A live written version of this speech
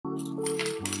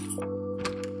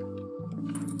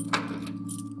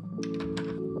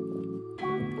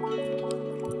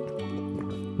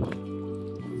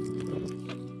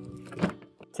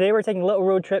Today we're taking a little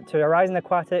road trip to Horizon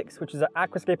Aquatics, which is an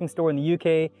aquascaping store in the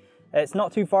UK. It's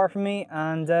not too far from me,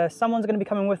 and someone's going to be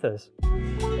coming with us.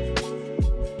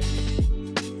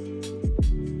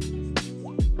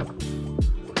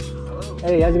 Hello.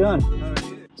 Hey, how's it going? How are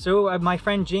you? So my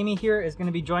friend Jamie here is going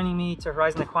to be joining me to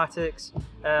Horizon Aquatics.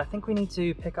 I think we need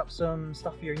to pick up some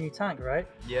stuff for your new tank, right?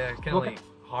 Yeah, kind of like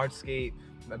hardscape,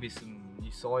 maybe some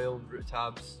new soil, root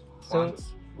tabs, plants. So,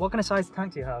 what kind of size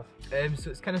tank do you have? So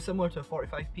it's kind of similar to a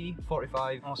 45p,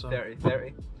 45, Awesome. 30,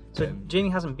 30. So Jamie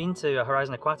hasn't been to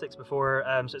Horizon Aquatics before,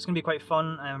 so it's going to be quite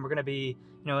fun, and we're going to be,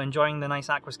 enjoying the nice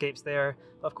aquascapes there.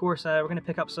 But of course, we're going to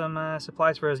pick up some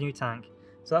supplies for his new tank.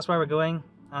 So that's where we're going,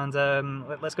 and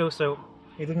let's go. So, are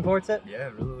you looking forward to it? Yeah,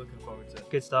 really looking forward to it.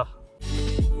 Good stuff.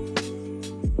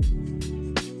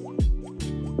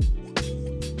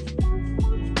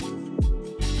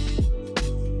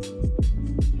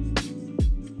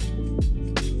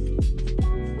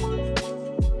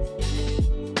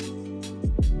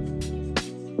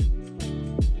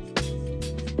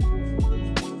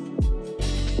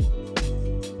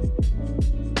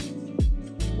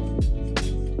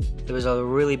 There was a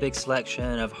really big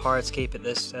selection of hardscape at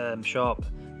this shop.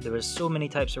 There was so many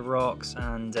types of rocks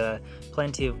and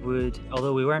plenty of wood,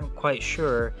 although we weren't quite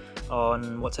sure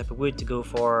on what type of wood to go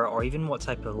for or even what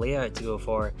type of layout to go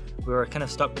for. We were kind of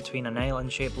stuck between an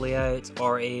island shaped layout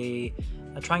or a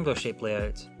triangular shaped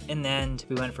layout. In the end,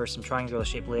 we went for some triangular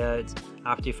shaped layout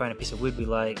after we found a piece of wood we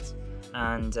liked,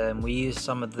 and we used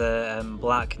some of the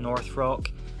black north rock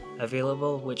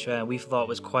available, which we thought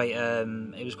was quite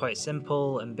it was quite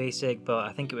simple and basic, but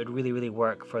I think it would really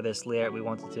work for this layout we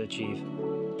wanted to achieve.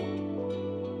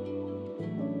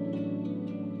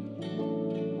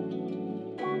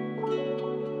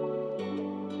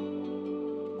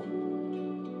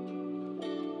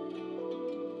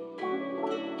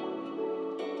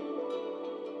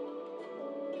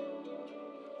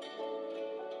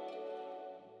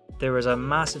 There was a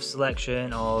massive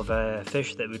selection of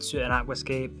fish that would suit an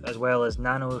aquascape, as well as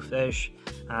nano fish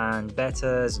and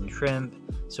bettas and shrimp,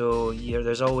 so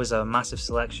there's always a massive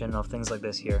selection of things like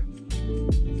this here.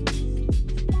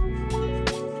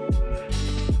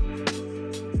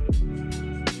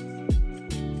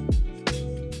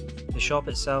 The shop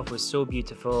itself was so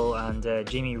beautiful, and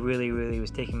Jamie really was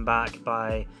taken back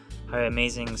by how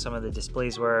amazing some of the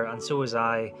displays were, and so was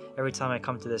I. Every time I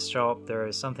come to this shop there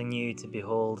is something new to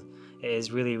behold. It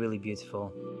is really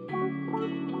beautiful.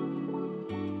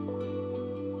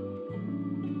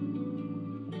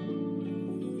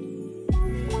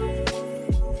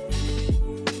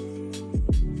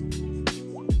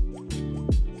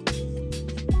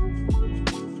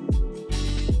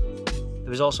 There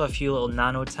was also a few little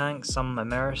nano tanks, some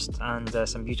immersed, and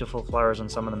some beautiful flowers on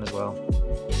some of them as well.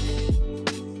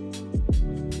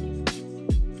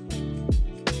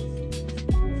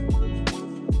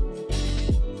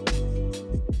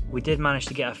 We did manage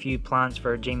to get a few plants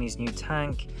for Jamie's new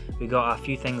tank. We got a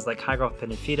few things like Hygroth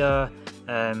pinifida,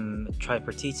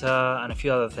 tripartita, and a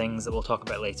few other things that we'll talk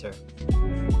about later.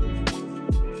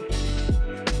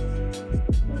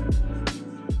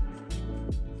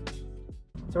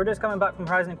 So we're just coming back from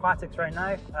Horizon Aquatics right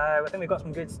now. I think we've got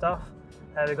some good stuff.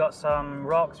 We've got some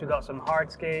rocks, we've got some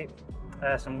hardscape,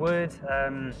 some wood,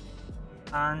 and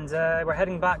we're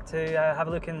heading back to have a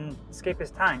look and scape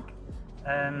his tank.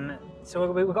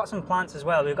 So we've got some plants as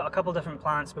well. We've got a couple different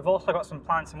plants. We've also got some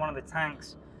plants in one of the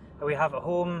tanks that we have at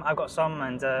home. I've got some,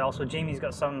 and also Jamie's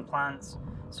got some plants.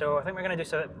 So I think we're going to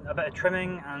do a bit of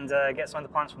trimming and get some of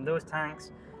the plants from those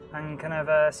tanks and kind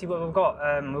of see what we've got.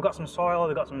 We've got some soil,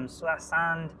 we've got some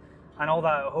sand and all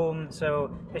that at home,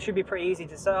 so it should be pretty easy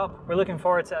to set up. We're looking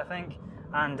forward to it, I think.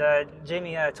 And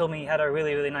Jamie told me he had a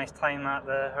really nice time at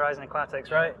the Horizon Aquatics,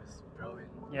 right? Brilliant.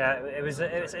 Yeah,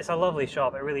 it's a lovely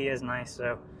shop. It really is nice.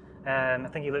 So I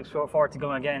think he looks forward to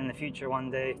going again in the future one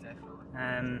day.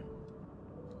 definitely.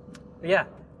 But yeah,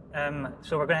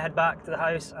 so we're going to head back to the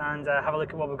house and have a look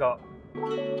at what we've got.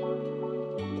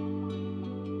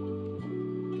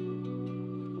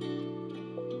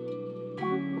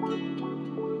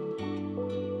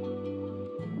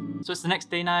 So it's the next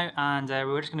day now, and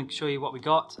we're just going to show you what we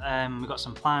got. We've got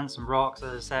some plants, some rocks,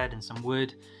 as I said, and some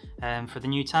wood for the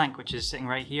new tank, which is sitting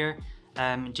right here.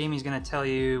 Jamie's going to tell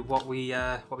you what we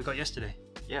got yesterday.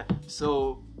 Yeah,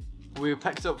 so we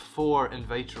picked up 4 in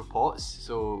vitro pots.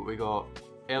 So we got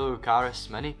Elocaris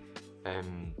mini,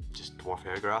 just dwarf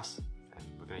hairgrass,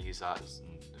 and we're going to use that as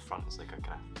in the front as like a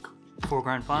kind of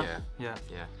foreground plant. Yeah.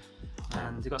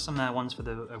 And we've got some ones for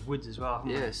the woods as well.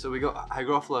 Yeah, so we got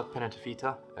Hygrophila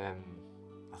pinnatophyta.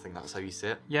 I think that's how you say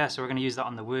it. Yeah, so we're going to use that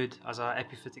on the wood as an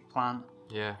epiphytic plant.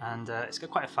 Yeah. And it's got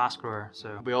quite a fast grower,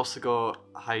 so. We also got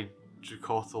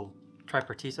Hydrocothyl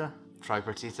Tripartita.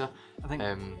 I think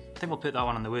we'll put that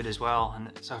one on the wood as well, and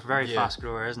it's a very fast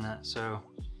grower, isn't it? So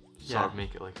sort of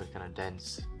make it like a kind of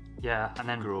dense. Yeah, and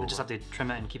then we just have to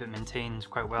trim it and keep it maintained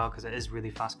quite well because it is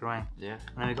really fast growing. Yeah.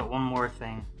 And then we've got one more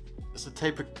thing. It's a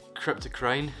type of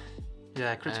cryptocrine.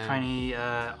 Yeah, cryptocrine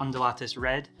undulatus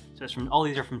red. So it's all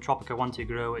these are from Tropica 1 to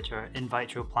Grow, which are in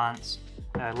vitro plants,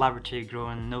 laboratory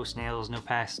grown, no snails, no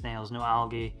pest snails, no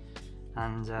algae.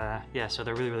 And yeah, so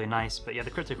they're really nice. But yeah,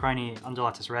 the cryptocrine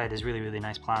undulatus red is really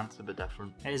nice plant. It's a bit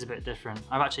different. It is a bit different.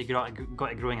 I've actually got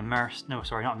it growing immersed. No,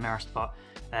 sorry, not immersed, but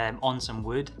on some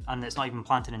wood, and it's not even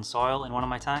planted in soil in one of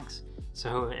my tanks.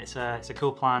 So it's a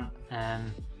cool plant.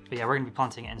 But yeah, we're gonna be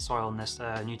planting it in soil in this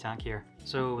new tank here.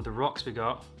 So with the rocks we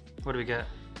got, what do we get?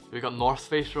 We got North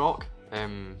Face rock.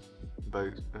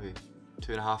 About maybe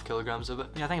 2.5 kilograms of it.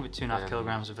 Yeah, I think about 2.5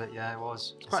 kilograms of it. Yeah, it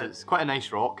was. It's quite a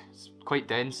nice rock. It's quite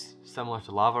dense, similar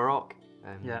to lava rock.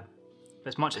 Yeah, but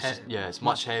it's much heavier,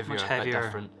 a bit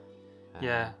different.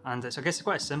 Yeah, and I guess it's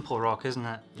quite a simple rock, isn't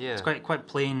it? Yeah. It's quite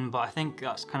plain, but I think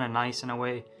that's kind of nice in a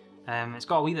way. It's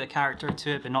got a wee bit of character to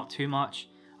it, but not too much.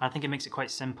 And I think it makes it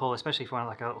quite simple, especially if you want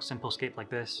like a little simple scape like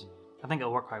this. I think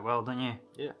it'll work quite well, don't you?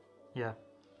 Yeah. Yeah.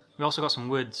 We also got some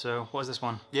wood. So what is this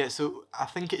one? Yeah, so I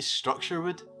think it's structure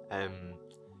wood.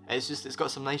 It's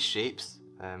got some nice shapes.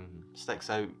 Sticks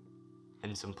out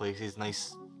in some places.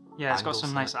 Nice. Yeah, it's got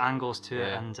some nice angles to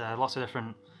it, and lots of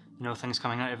different, things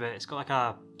coming out of it. It's got like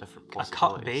a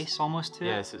cut base almost to it.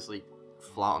 Yeah, so it's like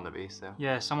flat on the base there.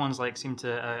 Yeah, someone's like seemed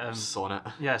to sawn it.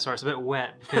 Yeah, sorry, it's a bit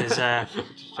wet because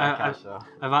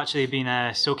I've actually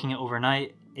been soaking it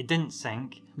overnight. It didn't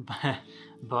sink,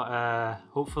 but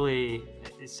hopefully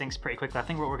it sinks pretty quickly. I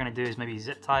think what we're going to do is maybe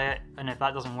zip tie it, and if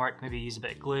that doesn't work, maybe use a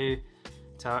bit of glue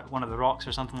to one of the rocks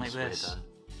or something like this.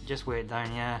 Just weigh it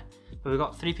down, yeah. But we've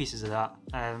got 3 pieces of that,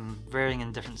 varying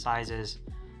in different sizes.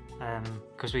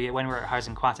 Because when we were at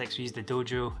Horizon Aquatics, we used the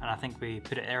dojo, and I think we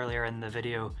put it earlier in the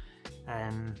video.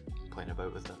 Playing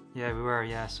about with it. Yeah, we were.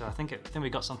 Yeah, so I think we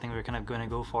got something we were kind of going to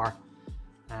go for.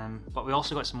 But we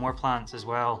also got some more plants as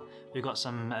well. We got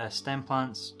some stem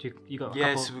plants. You got a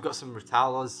couple? So we've got some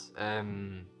Rutalas,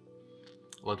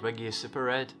 Ludwigia super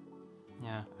red.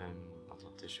 Yeah. I'm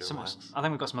not too sure. I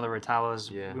think we've got some other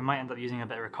Rutalas. Yeah. We might end up using a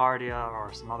bit of Ricardia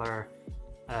or some other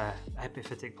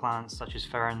epiphytic plants such as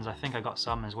ferns. I think I got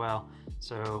some as well.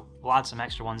 So we'll add some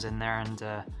extra ones in there, and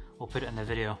we'll put it in the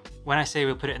video. When I say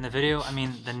we'll put it in the video, I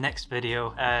mean the next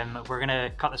video. We're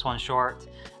gonna cut this one short,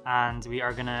 and we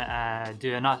are gonna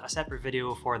do a separate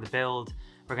video for the build.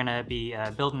 We're gonna be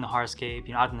building the hardscape,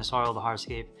 adding the soil to the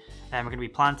hardscape, and we're gonna be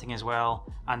planting as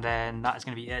well, and then that is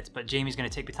gonna be it. But Jamie's gonna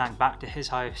take the tank back to his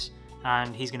house,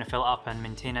 and he's gonna fill it up and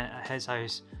maintain it at his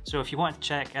house. So if you want to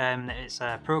check its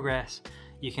progress,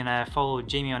 you can follow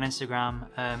Jamie on Instagram.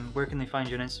 Where can they find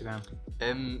you on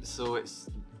Instagram? So it's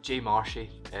J Marshy.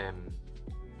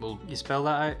 You spell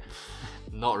that out?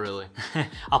 Not really.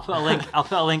 I'll put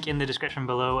a link in the description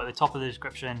below, at the top of the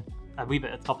description, a wee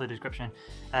bit at the top of the description,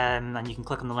 and you can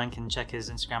click on the link and check his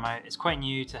Instagram out. It's quite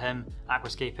new to him,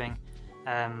 aquascaping,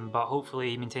 but hopefully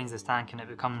he maintains this tank and it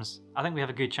becomes. I think we have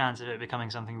a good chance of it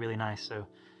becoming something really nice. So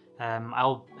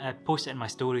I'll post it in my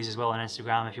stories as well on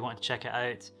Instagram if you want to check it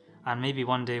out, and maybe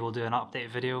one day we'll do an update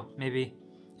video, maybe,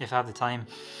 if I have the time.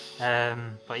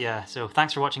 But yeah, so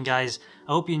thanks for watching, guys.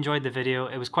 I hope you enjoyed the video.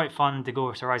 It was quite fun to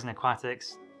go to Horizon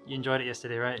Aquatics. You enjoyed it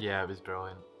yesterday, right? Yeah, it was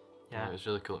brilliant. Yeah, it was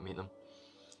really cool to meet them.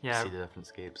 Yeah, see the different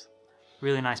scapes.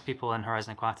 Really nice people in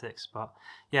Horizon Aquatics. But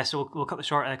yeah, so we'll cut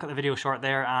the video short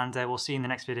there, and we'll see you in the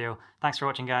next video. Thanks for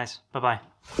watching, guys. Bye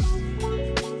bye.